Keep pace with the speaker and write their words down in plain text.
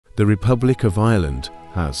the Republic of Ireland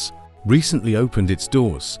has recently opened its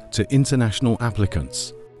doors to international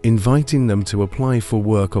applicants, inviting them to apply for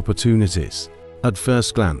work opportunities. At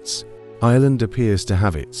first glance, Ireland appears to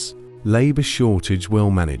have its labour shortage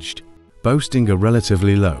well managed, boasting a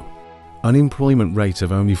relatively low unemployment rate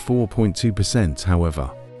of only 4.2%.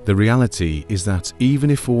 However, the reality is that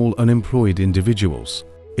even if all unemployed individuals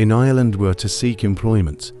in Ireland were to seek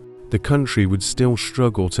employment, the country would still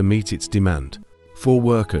struggle to meet its demand for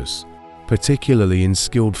workers, particularly in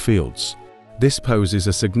skilled fields. This poses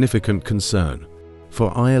a significant concern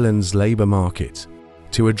for Ireland's labour market.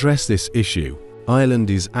 To address this issue,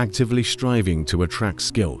 Ireland is actively striving to attract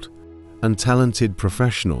skilled and talented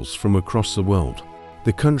professionals from across the world.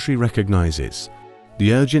 The country recognizes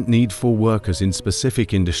the urgent need for workers in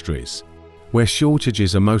specific industries where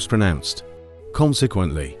shortages are most pronounced.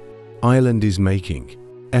 Consequently, Ireland is making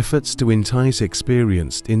efforts to entice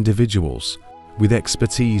experienced individuals with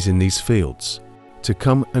expertise in these fields to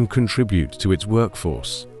come and contribute to its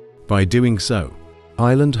workforce. By doing so,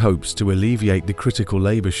 Ireland hopes to alleviate the critical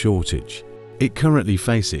labour shortage it currently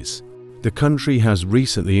faces. The country has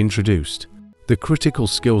recently introduced the Critical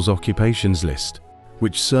Skills Occupations List,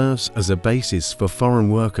 which serves as a basis for foreign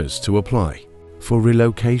workers to apply for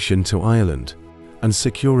relocation to Ireland and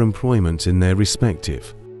secure employment in their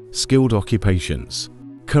respective skilled occupations,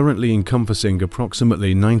 currently encompassing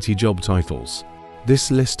approximately 90 job titles.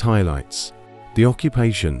 This list highlights the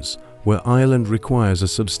occupations where Ireland requires a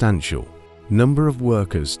substantial number of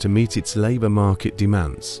workers to meet its labour market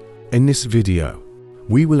demands. In this video,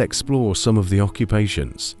 we will explore some of the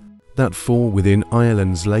occupations that fall within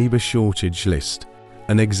Ireland's labour shortage list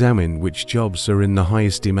and examine which jobs are in the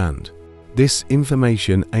highest demand. This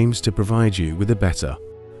information aims to provide you with a better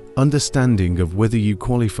understanding of whether you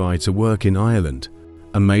qualify to work in Ireland,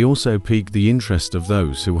 and may also pique the interest of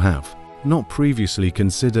those who have not previously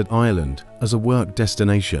considered Ireland as a work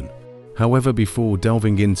destination. However, before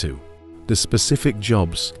delving into the specific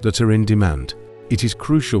jobs that are in demand, it is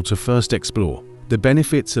crucial to first explore the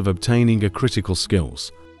benefits of obtaining a critical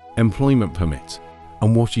skills employment permit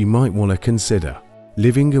and what you might want to consider.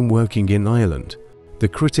 Living and working in Ireland, the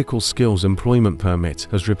Critical Skills Employment Permit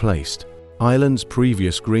has replaced Ireland's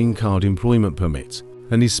previous Green Card Employment Permit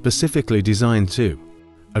and is specifically designed to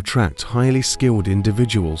attract highly skilled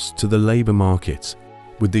individuals to the labour market,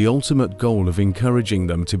 with the ultimate goal of encouraging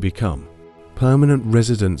them to become permanent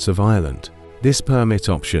residents of Ireland. This permit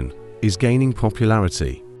option is gaining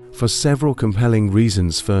popularity for several compelling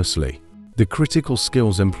reasons. Firstly, the Critical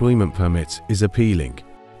Skills Employment Permit is appealing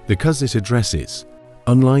because it addresses,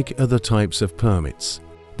 unlike other types of permits,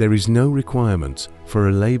 there is no requirement for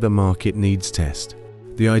a labour market needs test.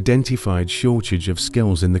 The identified shortage of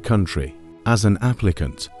skills in the country. As an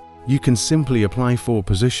applicant, you can simply apply for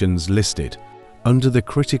positions listed under the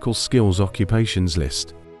Critical Skills Occupations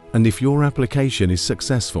List, and if your application is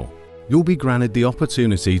successful, you'll be granted the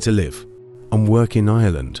opportunity to live and work in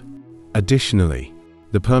Ireland. Additionally,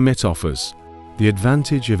 the permit offers the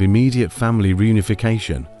advantage of immediate family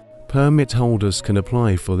reunification. Permit holders can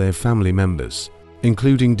apply for their family members,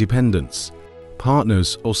 including dependents,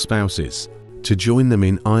 partners or spouses, to join them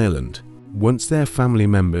in Ireland. Once their family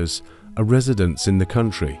members are residents in the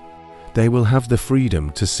country, they will have the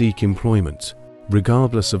freedom to seek employment,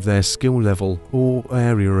 regardless of their skill level or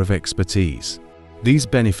area of expertise. These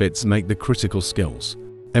benefits make the Critical Skills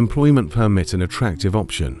Employment Permit an attractive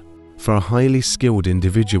option for highly skilled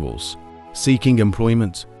individuals seeking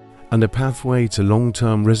employment and a pathway to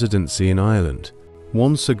long-term residency in Ireland.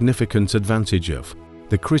 One significant advantage of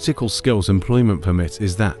the Critical Skills Employment Permit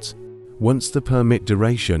is that, once the permit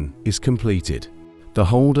duration is completed, the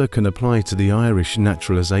holder can apply to the Irish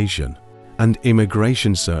Naturalisation and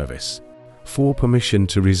Immigration Service for permission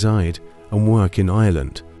to reside and work in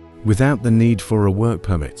Ireland without the need for a work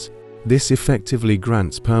permit. This effectively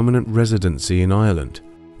grants permanent residency in Ireland.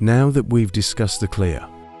 Now that we've discussed the clear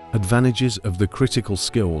advantages of the Critical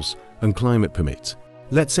Skills and Climate Permit,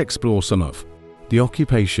 let's explore some of the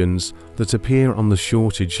occupations that appear on the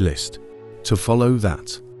shortage list. To follow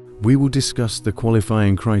that, we will discuss the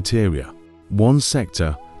qualifying criteria. One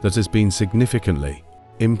sector that has been significantly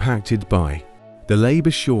impacted by the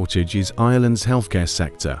labour shortage is Ireland's healthcare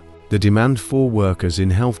sector. The demand for workers in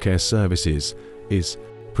healthcare services is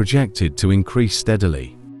projected to increase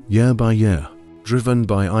steadily, year by year, driven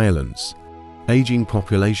by Ireland's ageing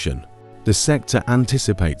population. The sector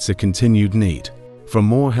anticipates a continued need for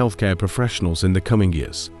more healthcare professionals in the coming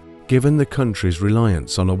years. Given the country's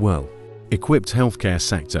reliance on a well-equipped healthcare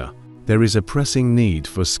sector, there is a pressing need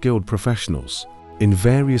for skilled professionals in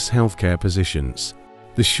various healthcare positions.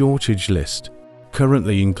 The shortage list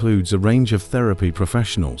currently includes a range of therapy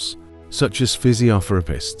professionals, such as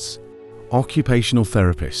physiotherapists, occupational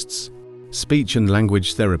therapists, speech and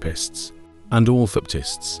language therapists, and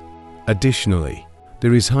orthoptists. Additionally,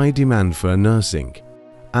 there is high demand for nursing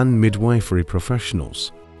and midwifery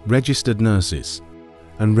professionals, registered nurses,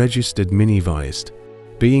 and registered midwives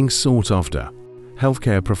being sought after.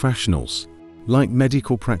 Healthcare professionals, like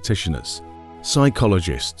medical practitioners,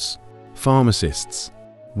 psychologists, pharmacists,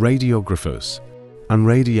 radiographers, and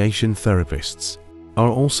radiation therapists, are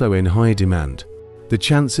also in high demand. The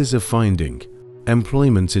chances of finding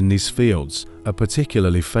employment in these fields are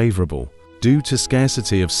particularly favorable due to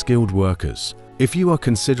scarcity of skilled workers. If you are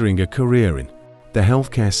considering a career in the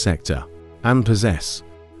healthcare sector and possess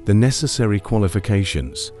the necessary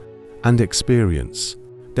qualifications and experience,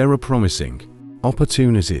 there are promising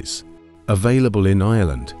opportunities available in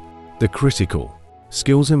Ireland. The Critical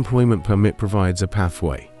Skills Employment Permit provides a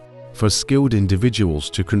pathway for skilled individuals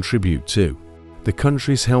to contribute to the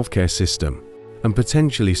country's healthcare system and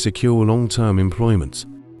potentially secure long-term employment.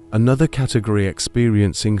 Another category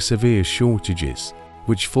experiencing severe shortages,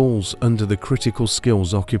 which falls under the critical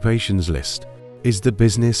skills occupations list, is the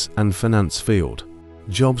business and finance field.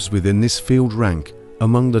 Jobs within this field rank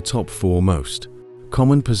among the top 4 most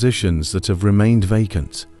common positions that have remained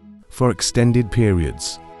vacant for extended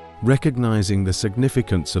periods. Recognizing the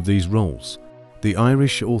significance of these roles, the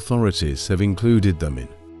Irish authorities have included them in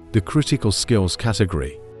the critical skills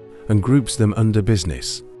category and groups them under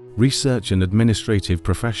business, research and administrative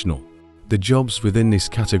professional. The jobs within this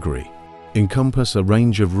category encompass a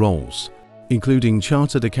range of roles, including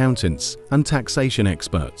chartered accountants and taxation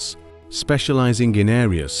experts, specializing in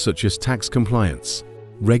areas such as tax compliance,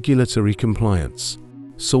 regulatory compliance,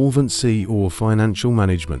 solvency or financial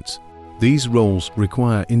management. These roles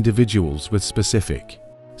require individuals with specific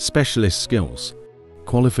specialist skills,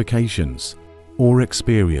 qualifications, or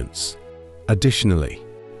experience. Additionally,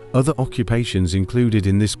 other occupations included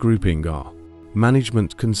in this grouping are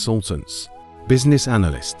management consultants, business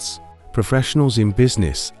analysts, professionals in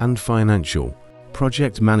business and financial,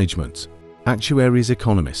 project management, actuaries,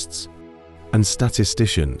 economists, and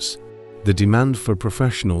statisticians. The demand for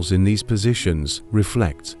professionals in these positions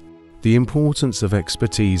reflect the importance of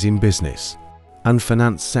expertise in business and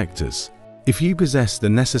finance sectors. If you possess the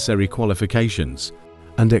necessary qualifications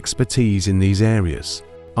and expertise in these areas,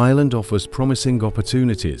 Ireland offers promising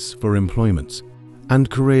opportunities for employment and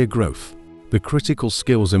career growth. The Critical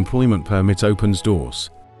Skills Employment Permit opens doors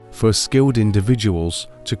for skilled individuals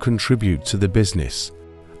to contribute to the business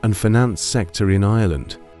and finance sector in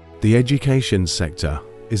Ireland. The education sector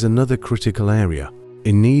is another critical area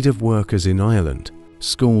in need of workers in Ireland.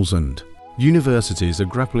 Schools and universities are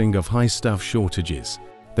grappling with high staff shortages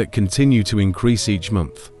that continue to increase each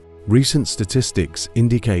month. Recent statistics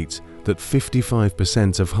indicate that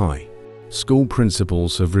 55% of high school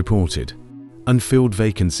principals have reported unfilled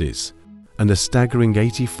vacancies, and a staggering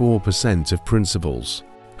 84% of principals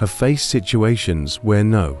have faced situations where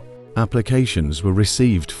no applications were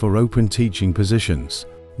received for open teaching positions.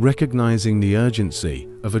 Recognizing the urgency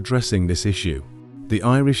of addressing this issue, the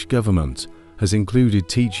Irish government has included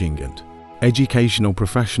teaching and educational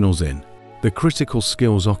professionals in the critical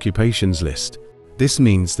skills occupations list. This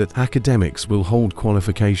means that academics will hold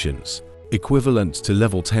qualifications equivalent to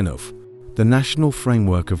level 10 of the National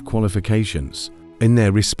Framework of Qualifications in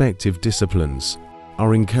their respective disciplines,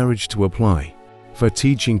 are encouraged to apply for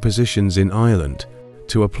teaching positions in Ireland.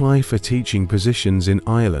 To apply for teaching positions in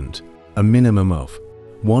Ireland, a minimum of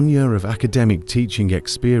 1 year of academic teaching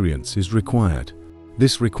experience is required.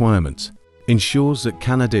 This requirement ensures that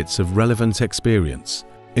candidates have relevant experience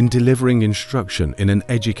in delivering instruction in an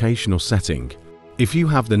educational setting. If you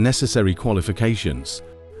have the necessary qualifications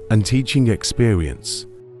and teaching experience,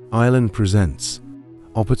 Ireland presents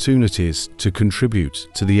opportunities to contribute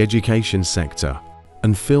to the education sector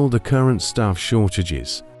and fill the current staff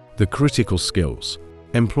shortages. The Critical Skills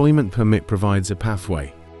Employment Permit provides a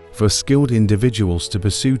pathway for skilled individuals to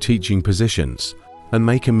pursue teaching positions and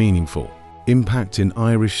make a meaningful impact in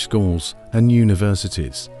Irish schools and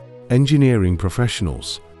universities. Engineering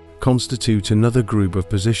professionals constitute another group of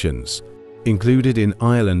positions included in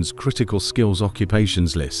Ireland's Critical Skills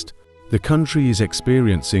Occupations list. The country is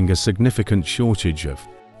experiencing a significant shortage of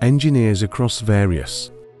engineers across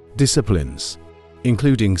various disciplines,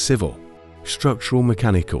 including civil, structural,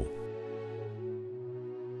 mechanical,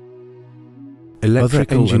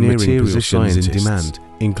 electrical, and material positions in demand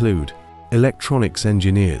include electronics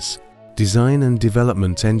engineers, design and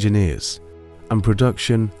development engineers, and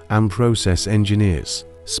production and process engineers,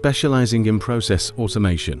 specializing in process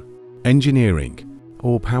automation, engineering,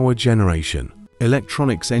 or power generation.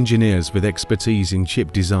 Electronics engineers with expertise in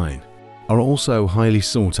chip design are also highly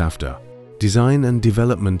sought after. Design and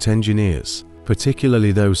development engineers,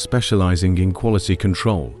 particularly those specializing in quality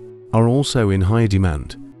control, are also in high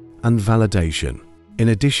demand. And validation. In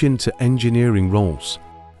addition to engineering roles,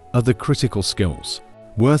 other critical skills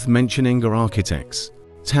worth mentioning are architects,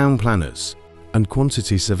 town planners, and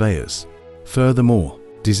quantity surveyors. Furthermore,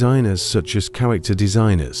 designers such as character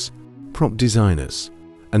designers, prop designers,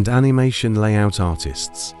 and animation layout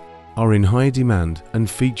artists are in high demand and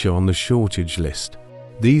feature on the shortage list.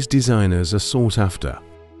 These designers are sought after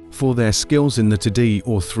for their skills in the 2D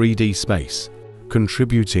or 3D space,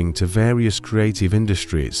 contributing to various creative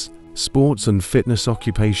industries. Sports and fitness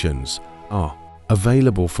occupations are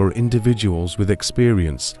available for individuals with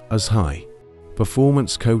experience as high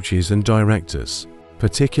performance coaches and directors,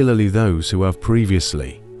 particularly those who have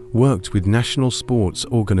previously worked with national sports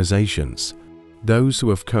organizations. Those who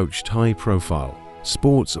have coached high-profile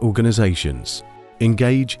sports organizations,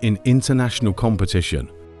 engage in international competition,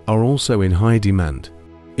 are also in high demand.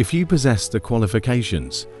 If you possess the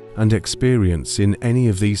qualifications and experience in any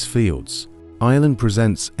of these fields, Ireland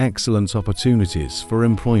presents excellent opportunities for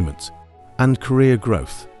employment and career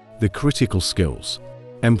growth. The critical skills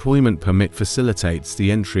employment permit facilitates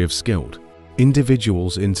the entry of skilled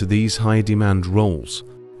individuals into these high-demand roles,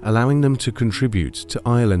 allowing them to contribute to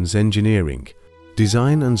Ireland's engineering,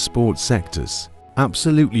 design and sports sectors.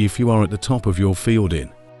 Absolutely, if you are at the top of your field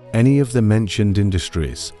in any of the mentioned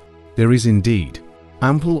industries, there is indeed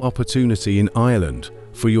ample opportunity in Ireland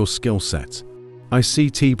for your skill set.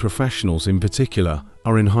 ICT professionals in particular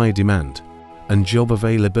are in high demand, and job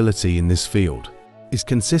availability in this field is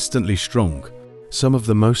consistently strong. Some of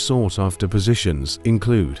the most sought after positions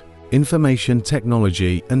include information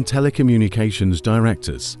technology and telecommunications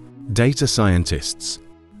directors, data scientists,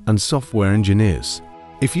 and software engineers.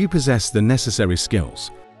 If you possess the necessary skills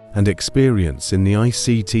and experience in the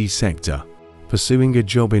ICT sector, pursuing a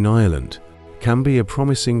job in Ireland can be a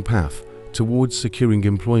promising path towards securing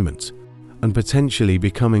employment and potentially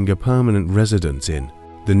becoming a permanent resident in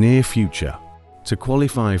the near future. To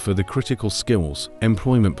qualify for the critical skills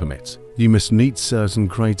employment permit, you must meet certain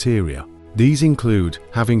criteria. These include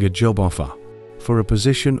having a job offer for a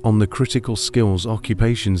position on the critical skills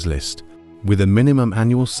occupations list with a minimum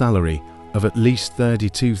annual salary of at least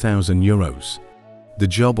 €32,000. The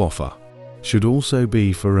job offer should also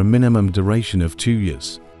be for a minimum duration of 2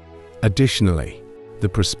 years. Additionally, the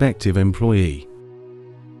prospective employee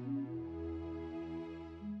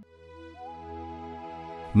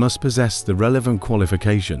must possess the relevant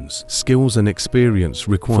qualifications, skills and experience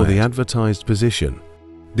required for the advertised position.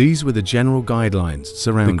 These were the general guidelines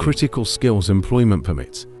surrounding the critical skills employment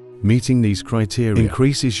permit. Meeting these criteria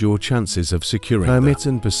increases your chances of securing the permit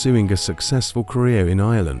and pursuing a successful career in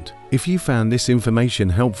Ireland. If you found this information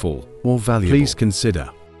helpful or valuable, please consider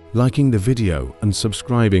liking the video and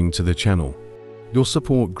subscribing to the channel. Your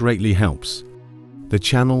support greatly helps the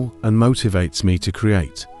channel and motivates me to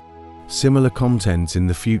create similar content in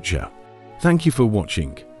the future. Thank you for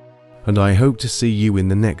watching, and I hope to see you in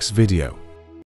the next video.